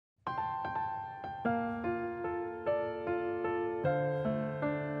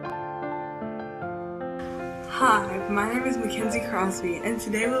Hi, my name is Mackenzie Crosby, and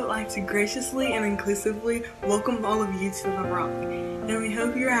today we would like to graciously and inclusively welcome all of you to The Rock, and we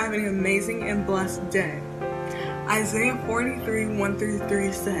hope you're having an amazing and blessed day. Isaiah 43,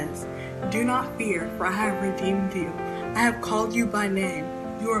 1-3 says, "Do not fear, for I have redeemed you. I have called you by name.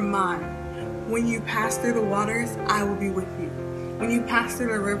 You are mine. When you pass through the waters, I will be with you. When you pass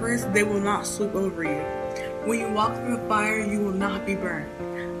through the rivers, they will not sweep over you. When you walk through the fire, you will not be burned.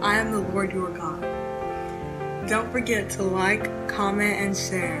 I am the Lord your God." Don't forget to like, comment, and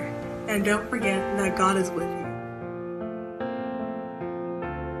share. And don't forget that God is with you.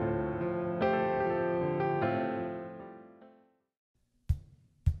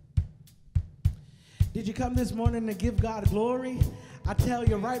 Did you come this morning to give God glory? I tell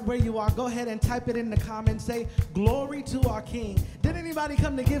you, right where you are, go ahead and type it in the comments. Say, "Glory to our King." Did anybody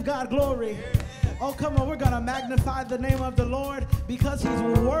come to give God glory? Oh, come on, we're going to magnify the name of the Lord because he's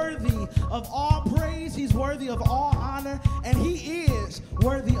worthy of all praise. He's worthy of all honor, and he is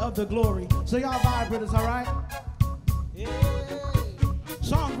worthy of the glory. So y'all vibe with us, all right? Yeah.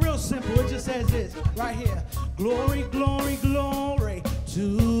 Song real simple. It just says this right here. Glory, glory, glory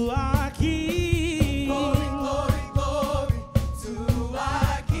to our King. Glory, glory, glory to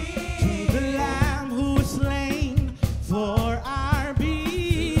our King. To the Lamb who was slain for our being.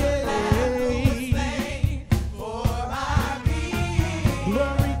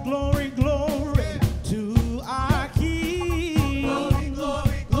 Glory, glory, glory to our King. Glory,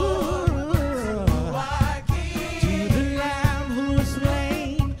 glory, glory to our King. To the Lamb who was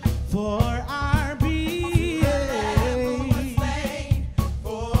slain for our being.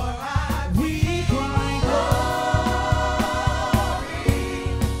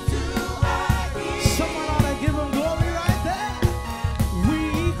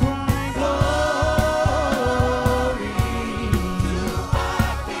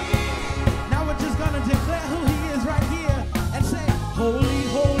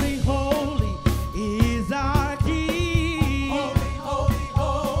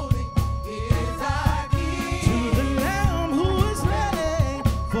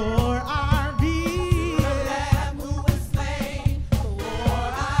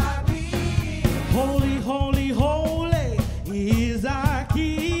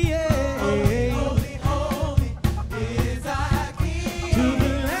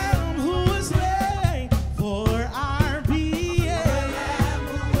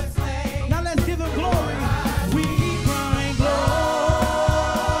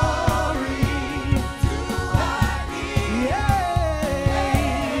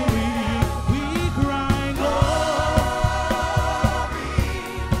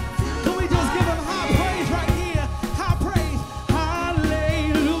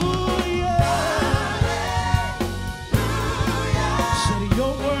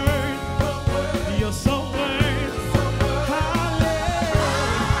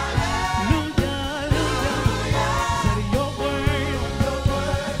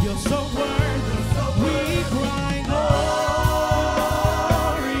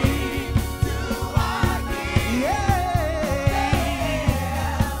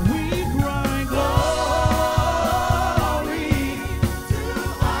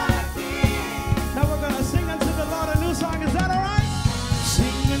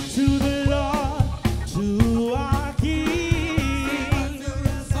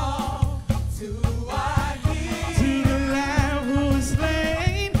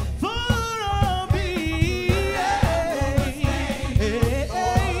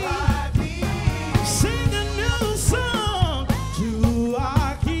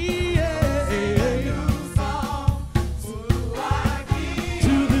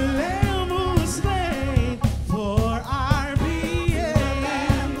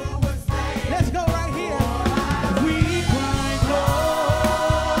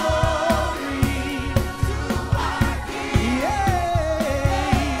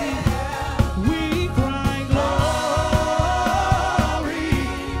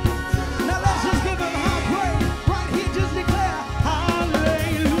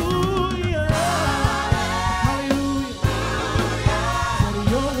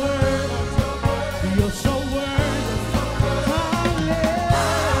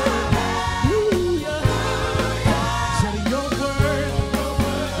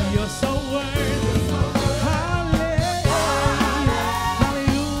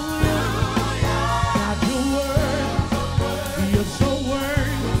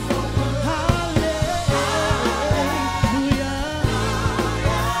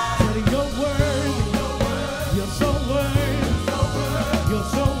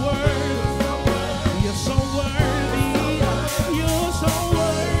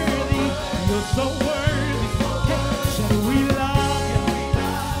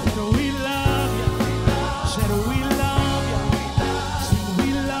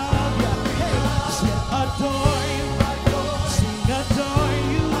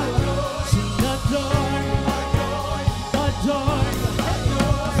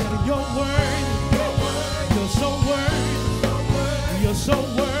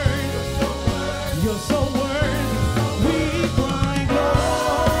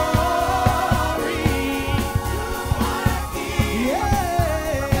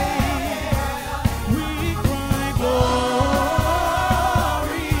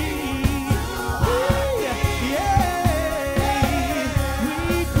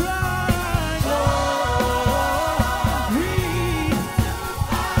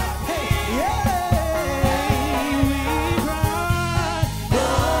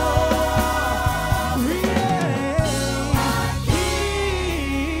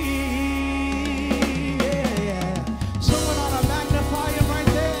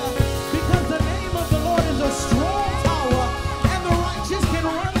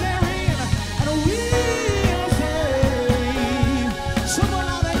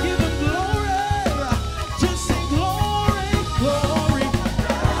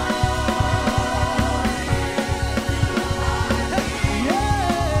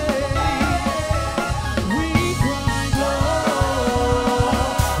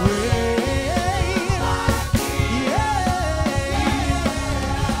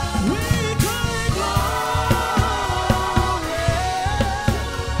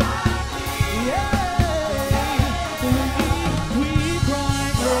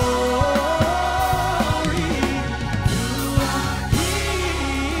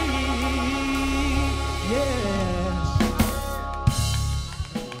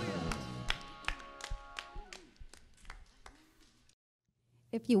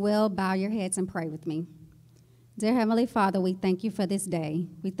 If you will, bow your heads and pray with me. Dear Heavenly Father, we thank you for this day.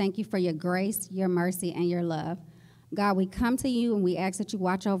 We thank you for your grace, your mercy, and your love. God, we come to you and we ask that you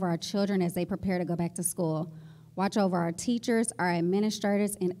watch over our children as they prepare to go back to school. Watch over our teachers, our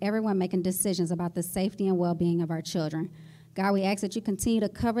administrators, and everyone making decisions about the safety and well-being of our children. God, we ask that you continue to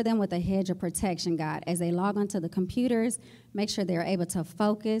cover them with a hedge of protection, God, as they log onto the computers, make sure they're able to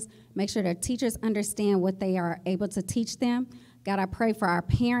focus, make sure their teachers understand what they are able to teach them. God, I pray for our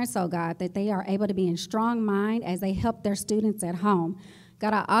parents, oh God, that they are able to be in strong mind as they help their students at home.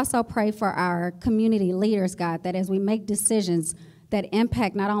 God, I also pray for our community leaders, God, that as we make decisions that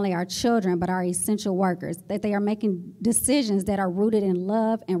impact not only our children but our essential workers, that they are making decisions that are rooted in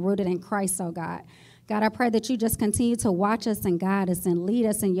love and rooted in Christ, oh God. God, I pray that you just continue to watch us and guide us and lead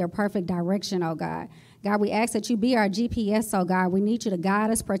us in your perfect direction, oh God. God, we ask that you be our GPS, oh God. We need you to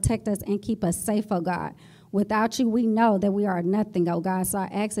guide us, protect us, and keep us safe, oh God. Without you, we know that we are nothing, oh God. So I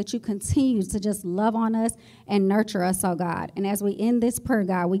ask that you continue to just love on us and nurture us, oh God. And as we end this prayer,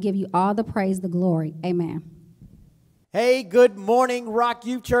 God, we give you all the praise, the glory. Amen. Hey, good morning, Rock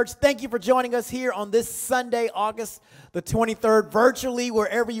Youth Church. Thank you for joining us here on this Sunday, August the 23rd, virtually,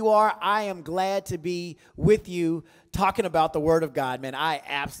 wherever you are. I am glad to be with you talking about the Word of God. Man, I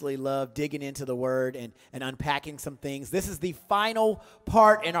absolutely love digging into the Word and unpacking some things. This is the final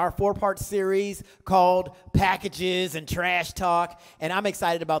part in our 4-part series called Packages and Trash Talk, and I'm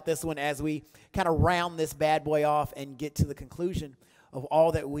excited about this one as we kind of round this bad boy off and get to the conclusion of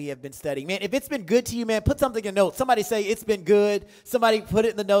all that we have been studying. Man, if it's been good to you, man, put something in notes. Somebody say, it's been good. Somebody put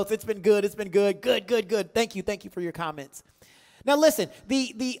it in the notes. It's been good. It's been good. Good, good, good. Thank you. Thank you for your comments. Now, listen,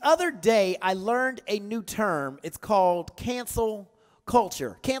 the other day I learned a new term. It's called cancel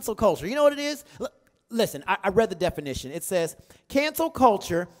culture. Cancel culture. You know what it is? Listen, I read the definition. It says, cancel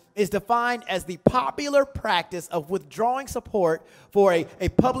culture is defined as the popular practice of withdrawing support for a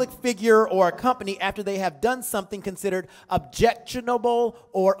public figure or a company after they have done something considered objectionable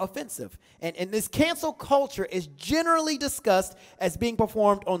or offensive. And this cancel culture is generally discussed as being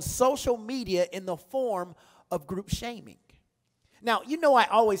performed on social media in the form of group shaming. Now, you know I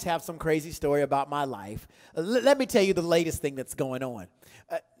always have some crazy story about my life. Let me tell you the latest thing that's going on.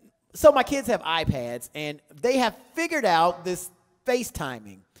 So my kids have iPads, and they have figured out this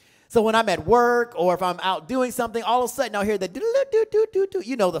FaceTiming. So when I'm at work or if I'm out doing something, all of a sudden I'll hear the do-do-do-do-do-do,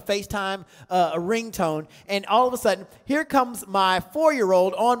 you know, the FaceTime ringtone. And all of a sudden, here comes my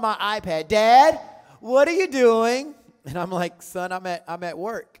 4-year-old on my iPad. Dad, what are you doing? And I'm like, son, I'm at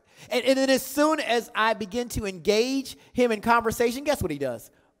work. And then as soon as I begin to engage him in conversation, guess what he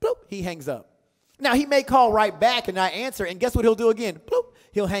does? Bloop, he hangs up. Now, he may call right back and I answer, and guess what he'll do again? Bloop,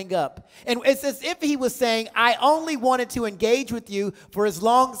 he'll hang up. And it's as if he was saying, I only wanted to engage with you for as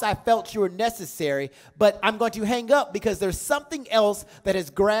long as I felt you were necessary, but I'm going to hang up because there's something else that has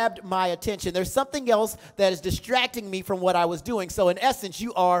grabbed my attention. There's something else that is distracting me from what I was doing. So in essence,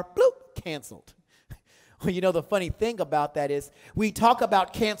 you are, bloop, canceled. Well, you know, the funny thing about that is we talk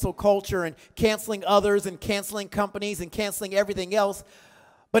about cancel culture and canceling others and canceling companies and canceling everything else.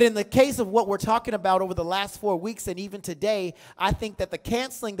 But in the case of what we're talking about over the last 4 weeks and even today, I think that the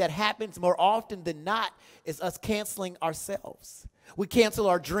canceling that happens more often than not is us canceling ourselves. We cancel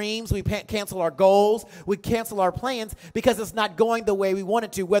our dreams, we cancel our goals, we cancel our plans because it's not going the way we want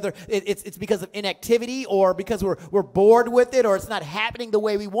it to, whether it's because of inactivity or because we're bored with it or it's not happening the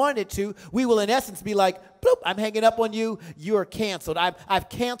way we want it to. We will in essence be like, bloop, I'm hanging up on you, you're canceled. I've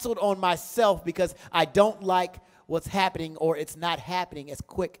canceled on myself because I don't like what's happening or it's not happening as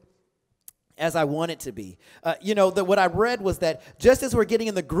quick as I want it to be. What I read was that just as we're getting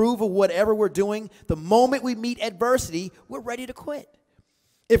in the groove of whatever we're doing, the moment we meet adversity, we're ready to quit.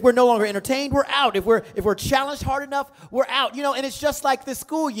 If we're no longer entertained, we're out. If we're challenged hard enough, we're out. You know, and it's just like the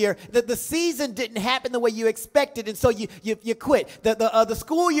school year. The season didn't happen the way you expected, and so you quit. The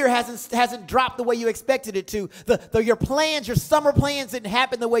school year hasn't dropped the way you expected it to. Your plans, your summer plans didn't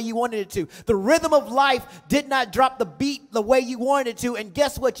happen the way you wanted it to. The rhythm of life did not drop the beat the way you wanted it to. And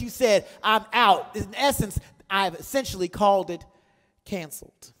guess what you said? I'm out. In essence, I've essentially called it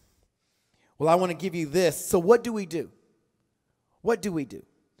canceled. Well, I want to give you this. So what do we do? What do we do?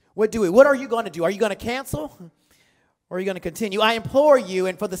 What are you going to do? Are you going to cancel or are you going to continue? I implore you,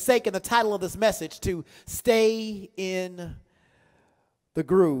 and for the sake of the title of this message, to stay in the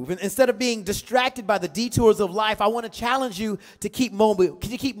groove. And instead of being distracted by the detours of life, I want to challenge you to keep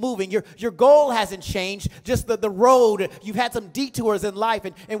moving. Your goal hasn't changed, just the road. You've had some detours in life,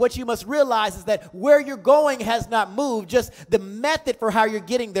 and what you must realize is that where you're going has not moved, just the method for how you're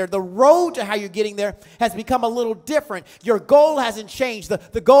getting there, the road to how you're getting there has become a little different. Your goal hasn't changed.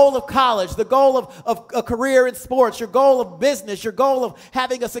 The goal of college, the goal of a career in sports, your goal of business, your goal of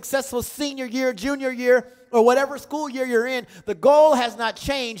having a successful senior year, junior year, or whatever school year you're in, the goal has not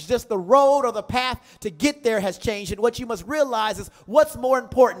changed, just the road or the path to get there has changed. And what you must realize is what's more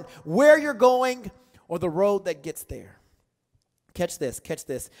important, where you're going or the road that gets there. Catch this.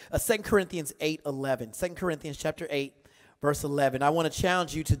 2 Corinthians 8:11. 2 Corinthians chapter 8, verse 11. I want to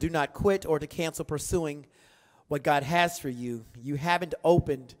challenge you to do not quit or to cancel pursuing what God has for you. You haven't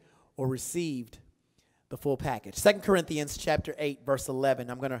opened or received the full package. 2 Corinthians chapter 8, verse 11.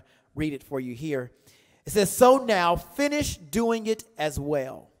 I'm going to read it for you here. It says, so now finish doing it as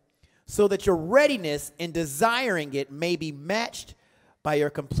well, so that your readiness in desiring it may be matched by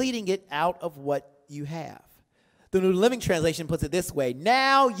your completing it out of what you have. The New Living Translation puts it this way: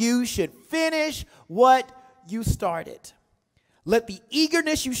 now you should finish what you started. Let the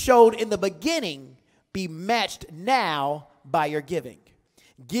eagerness you showed in the beginning be matched now by your giving.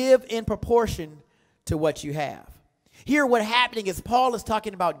 Give in proportion to what you have. Here what's happening is Paul is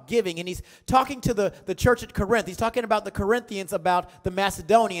talking about giving, and he's talking to the church at Corinth. He's talking about the Corinthians, about the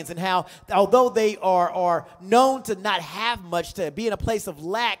Macedonians, and how although they are known to not have much, to be in a place of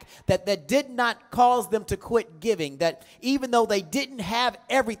lack, that did not cause them to quit giving. That even though they didn't have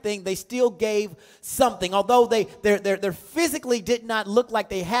everything, they still gave something. Although they physically did not look like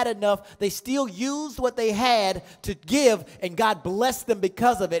they had enough, they still used what they had to give, and God blessed them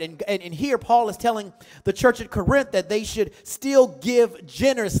because of it. And here Paul is telling the church at Corinth that they should still give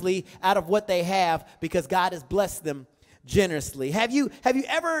generously out of what they have because God has blessed them generously. Have you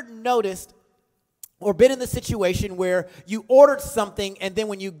ever noticed or been in the situation where you ordered something and then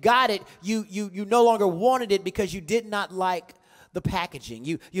when you got it, you no longer wanted it because you did not like the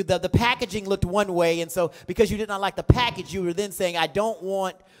packaging? The packaging looked one way, and so because you did not like the package, you were then saying, I don't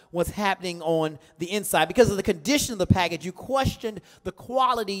want what's happening on the inside. Because of the condition of the package, you questioned the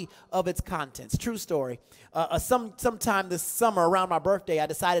quality of its contents. True story. Sometime this summer around my birthday, I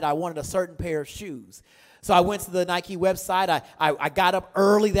decided I wanted a certain pair of shoes. So I went to the Nike website. I got up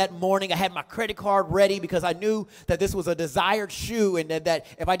early that morning. I had my credit card ready because I knew that this was a desired shoe and that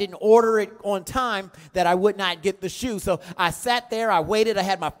if I didn't order it on time, that I would not get the shoe. So I sat there. I waited. I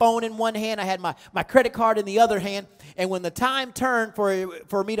had my phone in one hand. I had my credit card in the other hand. And when the time turned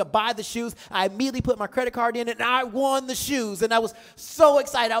for me to buy the shoes, I immediately put my credit card in and I won the shoes. And I was so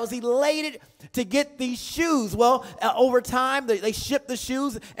excited. I was elated to get these shoes. Well, over time, they shipped the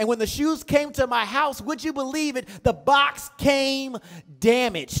shoes. And when the shoes came to my house, would you believe it? The box came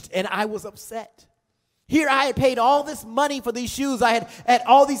damaged, and I was upset. Here I had paid all this money for these shoes. I had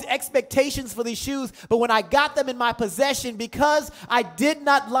all these expectations for these shoes. But when I got them in my possession, because I did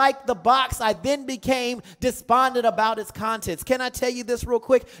not like the box, I then became despondent about its contents. Can I tell you this real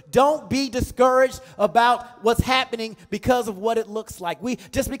quick? Don't be discouraged about what's happening because of what it looks like.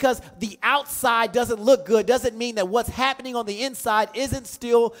 Just because the outside doesn't look good doesn't mean that what's happening on the inside isn't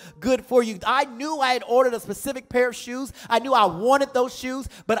still good for you. I knew I had ordered a specific pair of shoes. I knew I wanted those shoes,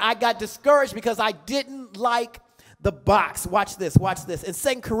 but I got discouraged because I didn't like the box. Watch this. In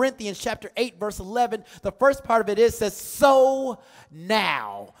 2 Corinthians chapter 8, verse 11, the first part of it says, so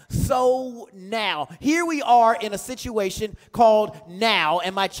now. Here we are in a situation called now,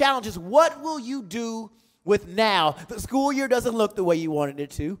 and my challenge is, what will you do with now? The school year doesn't look the way you wanted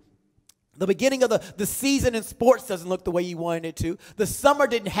it to. The beginning of the season in sports doesn't look the way you wanted it to. The summer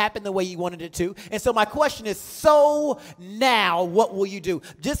didn't happen the way you wanted it to. And so my question is, so now what will you do?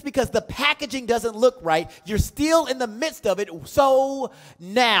 Just because the packaging doesn't look right, you're still in the midst of it. So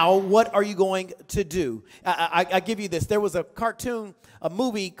now what are you going to do? I give you this. There was a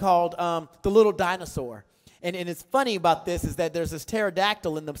movie called The Little Dinosaur. And it's funny about this is that there's this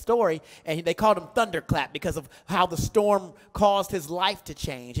pterodactyl in the story, and they called him Thunderclap because of how the storm caused his life to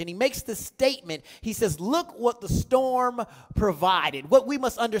change. And he makes this statement. He says, look what the storm provided. What we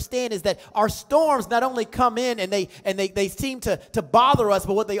must understand is that our storms not only come in and they seem to bother us,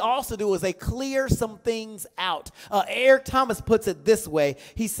 but what they also do is they clear some things out. Eric Thomas puts it this way.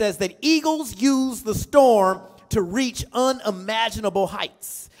 He says that eagles use the storm to reach unimaginable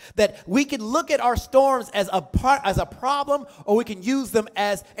heights. That we can look at our storms as a problem, or we can use them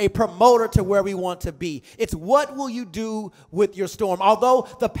as a promoter to where we want to be. It's what will you do with your storm? Although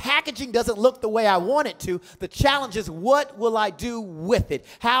the packaging doesn't look the way I want it to, the challenge is what will I do with it?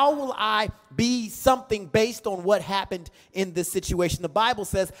 How will I be something based on what happened in this situation? The Bible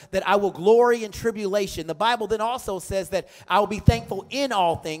says that I will glory in tribulation. The Bible then also says that I will be thankful in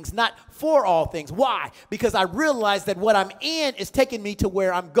all things, not for all things. Why? Because I realize that what I'm in is taking me to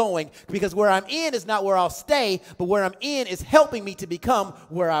where I'm going. Because where I'm in is not where I'll stay, but where I'm in is helping me to become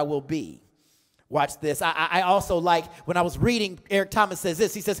where I will be. Watch this. I also like when I was reading, Eric Thomas says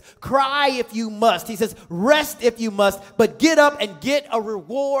this. He says, cry if you must. He says, rest if you must, but get up and get a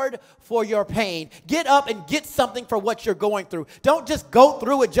reward for your pain. Get up and get something for what you're going through. Don't just go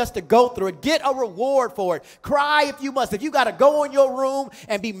through it just to go through it. Get a reward for it. Cry if you must. If you got to go in your room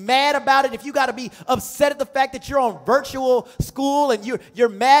and be mad about it, if you got to be upset at the fact that you're on virtual school and you're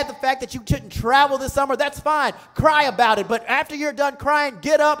mad at the fact that you couldn't travel this summer, that's fine. Cry about it. But after you're done crying,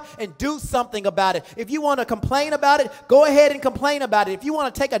 get up and do something about it. If you want to complain about it, go ahead and complain about it. If you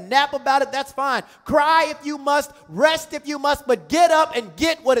want to take a nap about it, that's fine. Cry if you must, rest if you must, but get up and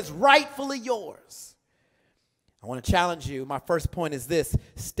get what is rightfully yours. I want to challenge you. My first point is this: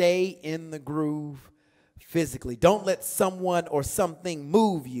 stay in the groove physically. Don't let someone or something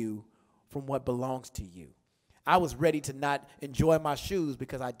move you from what belongs to you. I was ready to not enjoy my shoes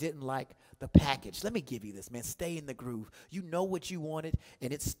because I didn't like the package. Let me give you this, man. Stay in the groove. You know what you wanted,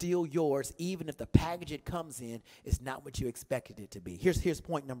 and it's still yours, even if the package it comes in is not what you expected it to be. Here's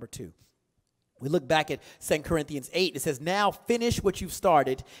point number 2. We look back at 2 Corinthians 8. It says, now finish what you've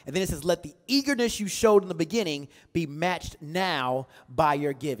started. And then it says, let the eagerness you showed in the beginning be matched now by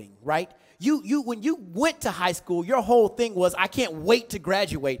your giving, right? When you went to high school, your whole thing was, I can't wait to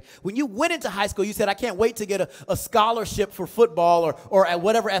graduate. When you went into high school, you said, I can't wait to get a scholarship for football or at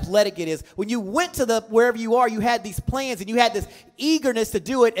whatever athletic it is. When you went to wherever you are, you had these plans and you had this eagerness to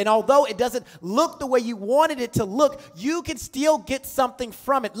do it. And although it doesn't look the way you wanted it to look, you can still get something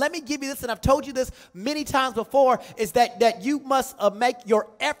from it. Let me give you this, and I've told you this many times before, is that you must make your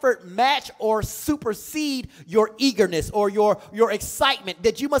effort match or supersede your eagerness or your excitement,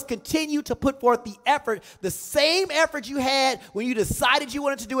 that you must continue to put forth the effort. The same effort you had when you decided you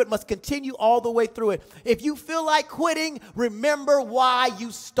wanted to do it must continue all the way through it. If you feel like quitting, remember why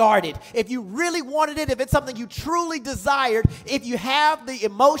you started. If you really wanted it, if it's something you truly desired, if you have the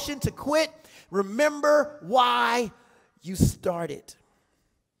emotion to quit, remember why you started.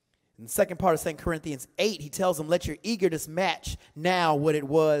 In the second part of 2 Corinthians 8, he tells them, let your eagerness match now what it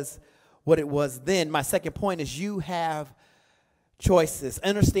was then. My second point is you have choices.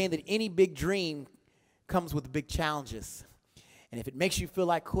 Understand that any big dream comes with big challenges. And if it makes you feel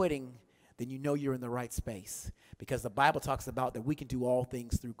like quitting, then you know you're in the right space. Because the Bible talks about that we can do all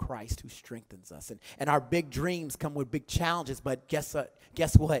things through Christ who strengthens us. And our big dreams come with big challenges, but guess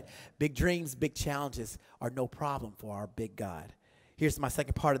what? Big dreams, big challenges are no problem for our big God. Here's my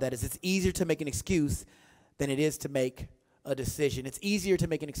second part of that is it's easier to make an excuse than it is to make a decision. It's easier to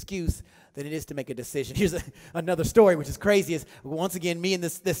make an excuse than it is to make a decision. Here's another story, which is crazy. Is once again me and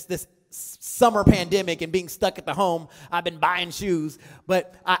this summer pandemic and being stuck at the home. I've been buying shoes,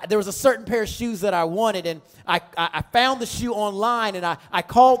 but there was a certain pair of shoes that I wanted, and I found the shoe online, and I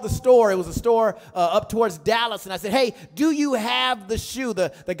called the store. It was a store up towards Dallas, and I said, "Hey, do you have the shoe?"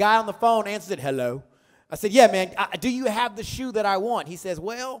 The guy on the phone answered, "Hello." I said, "Yeah, man. Do you have the shoe that I want?" He says,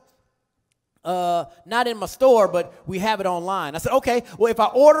 "Well, not in my store, but we have it online." I said, "Okay, well, if I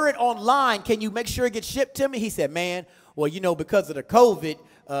order it online, can you make sure it gets shipped to me?" He said, "Man, well, because of the COVID,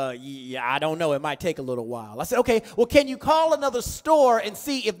 yeah, I don't know. It might take a little while." I said, "Okay, well, can you call another store and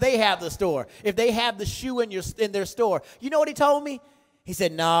see if they have the store, if they have the shoe in their store?" You know what he told me? He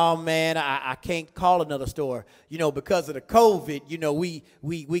said, "No, man, I can't call another store. Because of the COVID,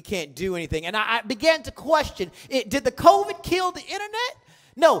 we can't do anything." And I began to question, did the COVID kill the internet?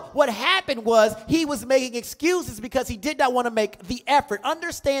 No, what happened was he was making excuses because he did not want to make the effort.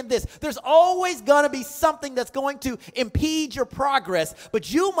 Understand this. There's always going to be something that's going to impede your progress,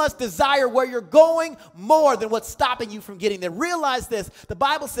 but you must desire where you're going more than what's stopping you from getting there. Realize this. The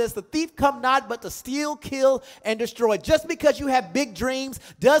Bible says the thief come not but to steal, kill, and destroy. Just because you have big dreams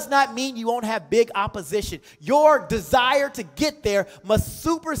does not mean you won't have big opposition. Your desire to get there must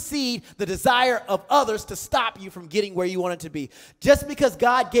supersede the desire of others to stop you from getting where you want it to be. Just because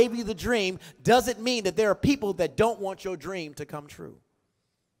God gave you the dream doesn't mean that there are people that don't want your dream to come true.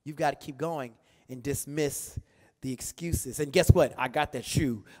 You've got to keep going and dismiss the excuses. And guess what? I got that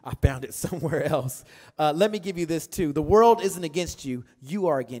shoe. I found it somewhere else. Let me give you this too. The world isn't against you. You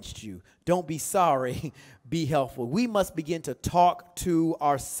are against you. Don't be sorry. Be helpful. We must begin to talk to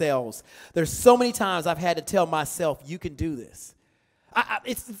ourselves. There's so many times I've had to tell myself, you can do this.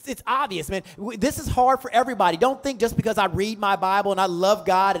 It's obvious, man. This is hard for everybody. Don't think just because I read my Bible and I love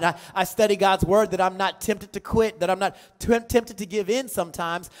God and I study God's word that I'm not tempted to quit, that I'm not tempted to give in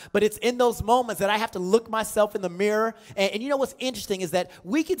sometimes. But it's in those moments that I have to look myself in the mirror. And you know what's interesting is that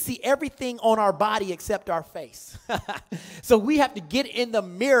we can see everything on our body except our face. So we have to get in the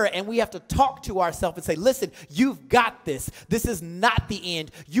mirror and we have to talk to ourselves and say, listen, you've got this. This is not the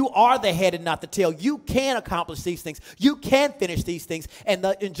end. You are the head and not the tail. You can accomplish these things. You can finish these things. And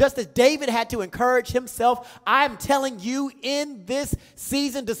just as David had to encourage himself, I'm telling you in this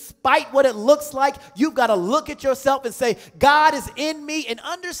season, despite what it looks like, you've got to look at yourself and say, God is in me. And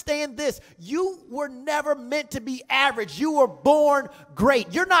understand this, you were never meant to be average. You were born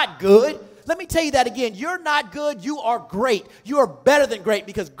great. You're not good. Let me tell you that again. You're not good. You are great. You are better than great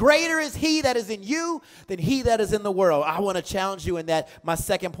because greater is he that is in you than he that is in the world. I want to challenge you in that. My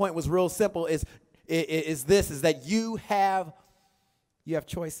second point was real simple is that you have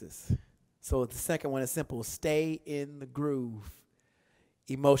choices. So the second one is simple. Stay in the groove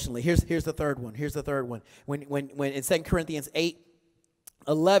emotionally. Here's the third one. When in 2 Corinthians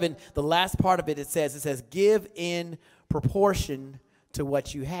 8:11, the last part of it, it says, give in proportion to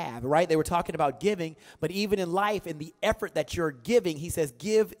what you have, right? They were talking about giving, but even in life, in the effort that you're giving, he says,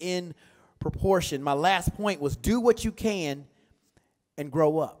 give in proportion. My last point was do what you can and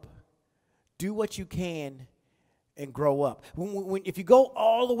grow up. Do what you can and grow up. If you go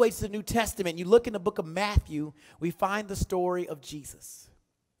all the way to the New Testament, you look in the book of Matthew, we find the story of Jesus.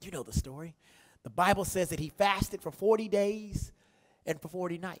 You know the story. The Bible says that he fasted for 40 days and for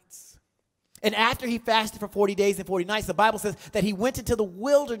 40 nights. And after he fasted for 40 days and 40 nights, the Bible says that he went into the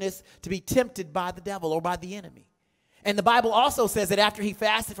wilderness to be tempted by the devil or by the enemy. And the Bible also says that after he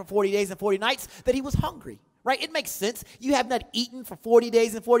fasted for 40 days and 40 nights, that he was hungry. Right? It makes sense. You have not eaten for 40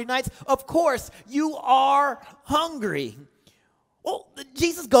 days and 40 nights. Of course, you are hungry. Well,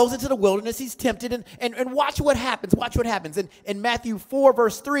 Jesus goes into the wilderness. He's tempted. And watch what happens. Watch what happens. In Matthew 4,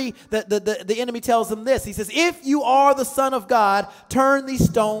 verse 3, the enemy tells him this. He says, if you are the Son of God, turn these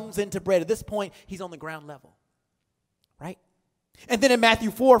stones into bread. At this point, he's on the ground level. Right? And then in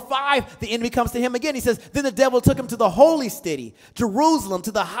Matthew 4:5, the enemy comes to him again. He says, then the devil took him to the holy city, Jerusalem,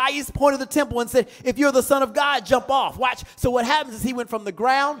 to the highest point of the temple and said, if you're the Son of God, jump off. Watch. So what happens is he went from the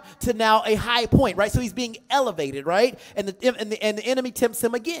ground to now a high point, right? So he's being elevated, right? And the enemy tempts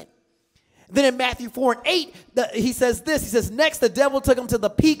him again. Then in Matthew 4:8, he says this. He says, next the devil took him to the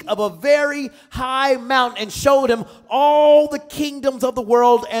peak of a very high mountain and showed him all the kingdoms of the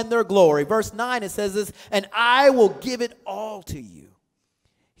world and their glory. Verse 9, it says this, and I will give it all to you.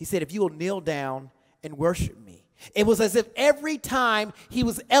 He said, if you will kneel down and worship me. It was as if every time he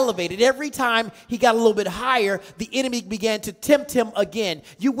was elevated, every time he got a little bit higher, the enemy began to tempt him again.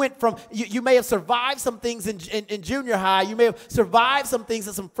 You went from, you may have survived some things in junior high. You may have survived some things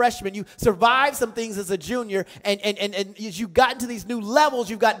as some freshman. You survived some things as a junior. And as you got into these new levels,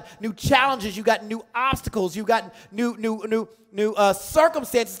 you've got new challenges. You've got new obstacles. You've got new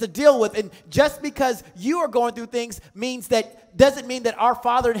circumstances to deal with. And just because you are going through things doesn't mean that our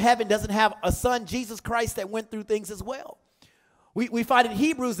Father in heaven doesn't have a Son, Jesus Christ, that went through things as well. We find in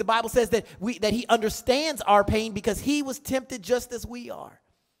Hebrews, the Bible says that he understands our pain because he was tempted just as we are.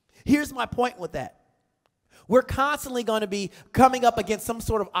 Here's my point with that. We're constantly going to be coming up against some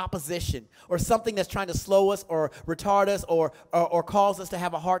sort of opposition or something that's trying to slow us or retard us or cause us to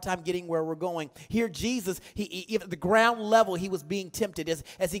have a hard time getting where we're going. Here, Jesus, he at the ground level, he was being tempted.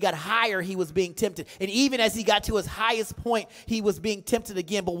 As he got higher, he was being tempted. And even as he got to his highest point, he was being tempted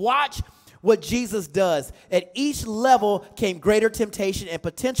again. But watch what Jesus does. At each level came greater temptation and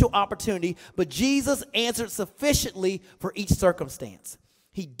potential opportunity, but Jesus answered sufficiently for each circumstance.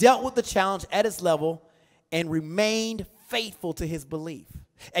 He dealt with the challenge at his level and remained faithful to his belief.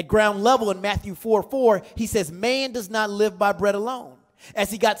 At ground level in Matthew 4:4, he says, man does not live by bread alone.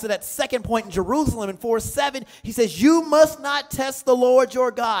 As he got to that second point in Jerusalem in 4:7, he says, you must not test the Lord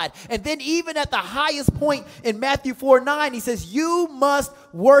your God. And then even at the highest point in Matthew 4:9, he says, you must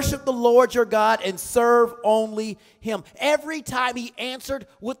worship the Lord your God and serve only him. Every time he answered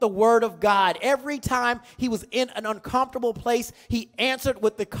with the word of God, every time he was in an uncomfortable place, he answered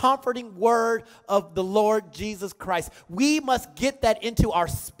with the comforting word of the Lord Jesus Christ. We must get that into our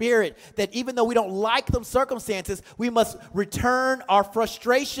spirit, that even though we don't like the circumstances, we must return our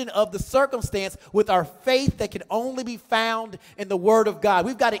frustration of the circumstance with our faith that can only be found in the word of God.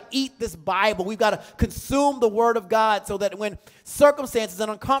 We've got to eat this Bible. We've got to consume the word of God so that when circumstances and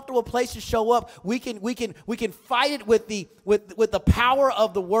uncomfortable places show up, we can fight it with the power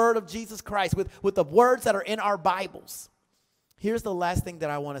of the word of Jesus Christ, with the words that are in our Bibles. Here's the last thing that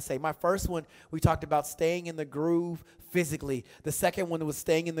I want to say. My first one, we talked about staying in the groove physically. The second one was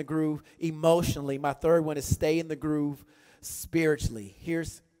staying in the groove emotionally. My third one is stay in the groove spiritually.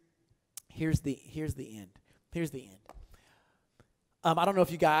 Here's the end. Here's the end. I don't know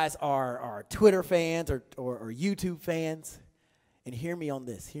if you guys are Twitter fans or YouTube fans. And hear me on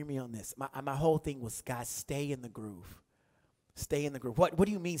this. Hear me on this. My whole thing was, guys, stay in the groove. Stay in the groove. What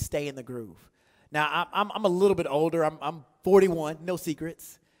do you mean stay in the groove? Now, I'm a little bit older. I'm 41, no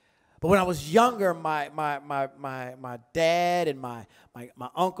secrets. But when I was younger, my dad and my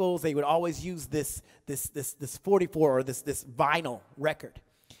uncles, they would always use this 44 or this vinyl record.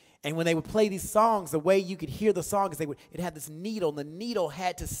 And when they would play these songs, the way you could hear the song is it had this needle, and the needle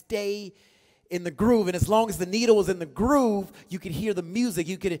had to stay in the groove. And as long as the needle was in the groove, you could hear the music.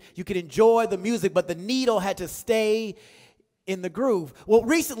 You could enjoy the music, but the needle had to stay in the groove. Well,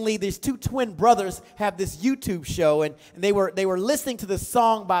 recently, these two twin brothers have this YouTube show, and they were listening to this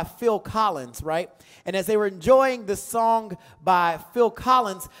song by Phil Collins, right? And as they were enjoying the song by Phil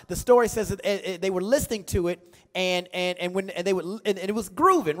Collins, the story says that they were listening to it, and it was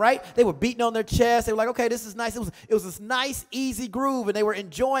grooving, right? They were beating on their chest. They were like, okay, this is nice. It was this nice, easy groove, and they were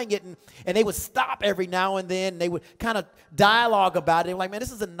enjoying it, and they would stop every now and then. And they would kind of dialogue about it. They were like, man,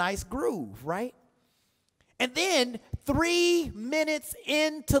 this is a nice groove, right? And then 3 minutes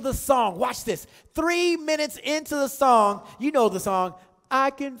into the song, watch this. 3 minutes into the song, you know the song,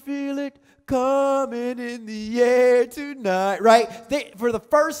 I can feel it coming in the air tonight, right? For the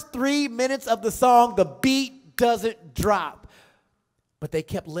first 3 minutes of the song, the beat doesn't drop. But they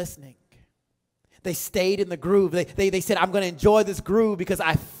kept listening. They stayed in the groove. They said, I'm going to enjoy this groove because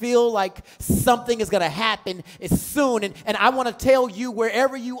I feel like something is going to happen soon. And I want to tell you,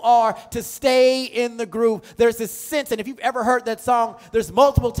 wherever you are, to stay in the groove. There's this sense, and if you've ever heard that song, there's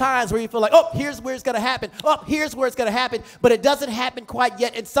multiple times where you feel like, oh, here's where it's going to happen. Oh, here's where it's going to happen. But it doesn't happen quite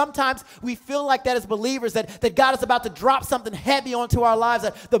yet. And sometimes we feel like that as believers, that God is about to drop something heavy onto our lives,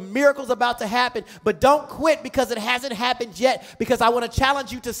 that the miracle's about to happen. But don't quit because it hasn't happened yet, because I want to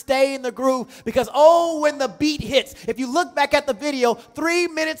challenge you to stay in the groove, because when the beat hits, if you look back at the video, 3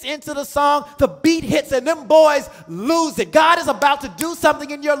 minutes into the song, the beat hits and them boys lose it. God is about to do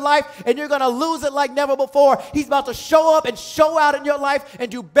something in your life, and you're going to lose it like never before. He's about to show up and show out in your life and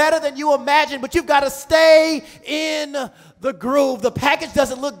do better than you imagine, but you've got to stay in the groove. The package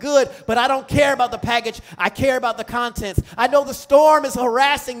doesn't look good, but I don't care about the package. I care about the contents. I know the storm is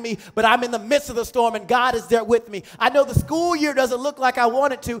harassing me, but I'm in the midst of the storm, and God is there with me. I know the school year doesn't look like I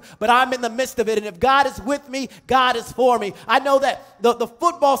want it to, but I'm in the midst of it, and if God is with me, God is for me. I know that the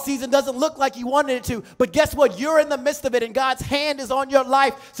football season doesn't look like you wanted it to, but guess what? You're in the midst of it, and God's hand is on your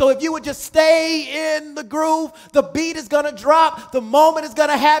life. So if you would just stay in the groove, the beat is going to drop, the moment is going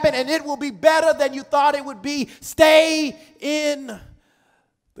to happen, and it will be better than you thought it would be. Stay in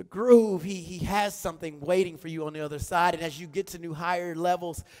the groove. He has something waiting for you on the other side. And as you get to new higher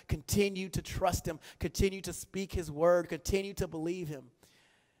levels, continue to trust him, continue to speak his word, continue to believe him,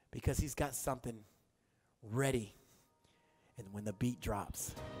 because he's got something ready. And when the beat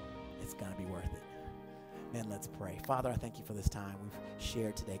drops, it's going to be worth it. Man, let's pray. Father, I thank you for this time we've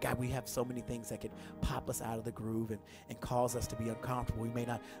shared today. God, we have so many things that could pop us out of the groove and cause us to be uncomfortable. We may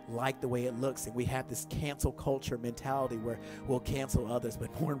not like the way it looks, and we have this cancel culture mentality where we'll cancel others.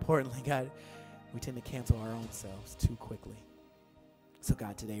 But more importantly, God, we tend to cancel our own selves too quickly. So,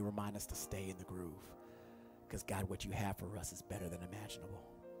 God, today remind us to stay in the groove, because, God, what you have for us is better than imaginable.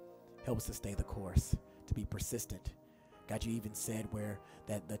 Help us to stay the course, to be persistent. God, you even said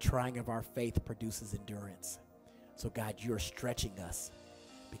that the trying of our faith produces endurance. So, God, you're stretching us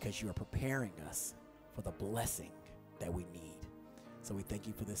because you are preparing us for the blessing that we need. So we thank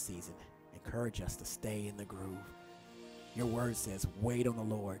you for this season. Encourage us to stay in the groove. Your word says, wait on the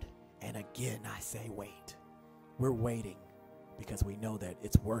Lord. And again, I say wait. We're waiting because we know that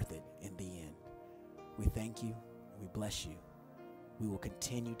it's worth it in the end. We thank you and we bless you. We will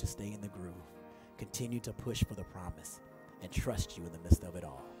continue to stay in the groove, continue to push for the promise, and trust you in the midst of it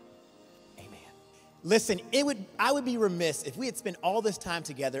all. Amen. Listen, I would be remiss if we had spent all this time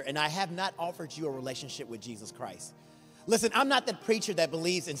together and I have not offered you a relationship with Jesus Christ. Listen, I'm not that preacher that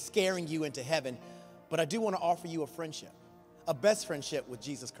believes in scaring you into heaven, but I do want to offer you a friendship, a best friendship with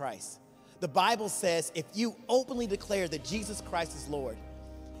Jesus Christ. The Bible says if you openly declare that Jesus Christ is Lord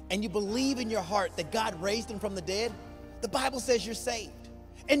and you believe in your heart that God raised him from the dead, the Bible says you're saved.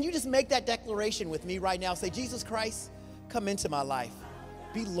 And you just make that declaration with me right now. Say, Jesus Christ, come into my life.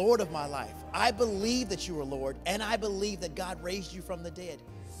 Be Lord of my life. I believe that you are Lord, and I believe that God raised you from the dead.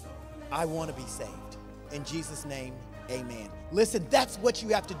 I want to be saved. In Jesus' name, amen. Listen, that's what you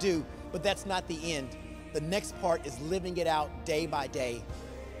have to do, but that's not the end. The next part is living it out day by day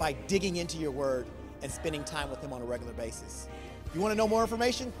by digging into your word and spending time with him on a regular basis. If you want to know more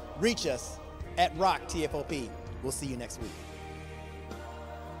information, reach us at Rock TFOP. We'll see you next week.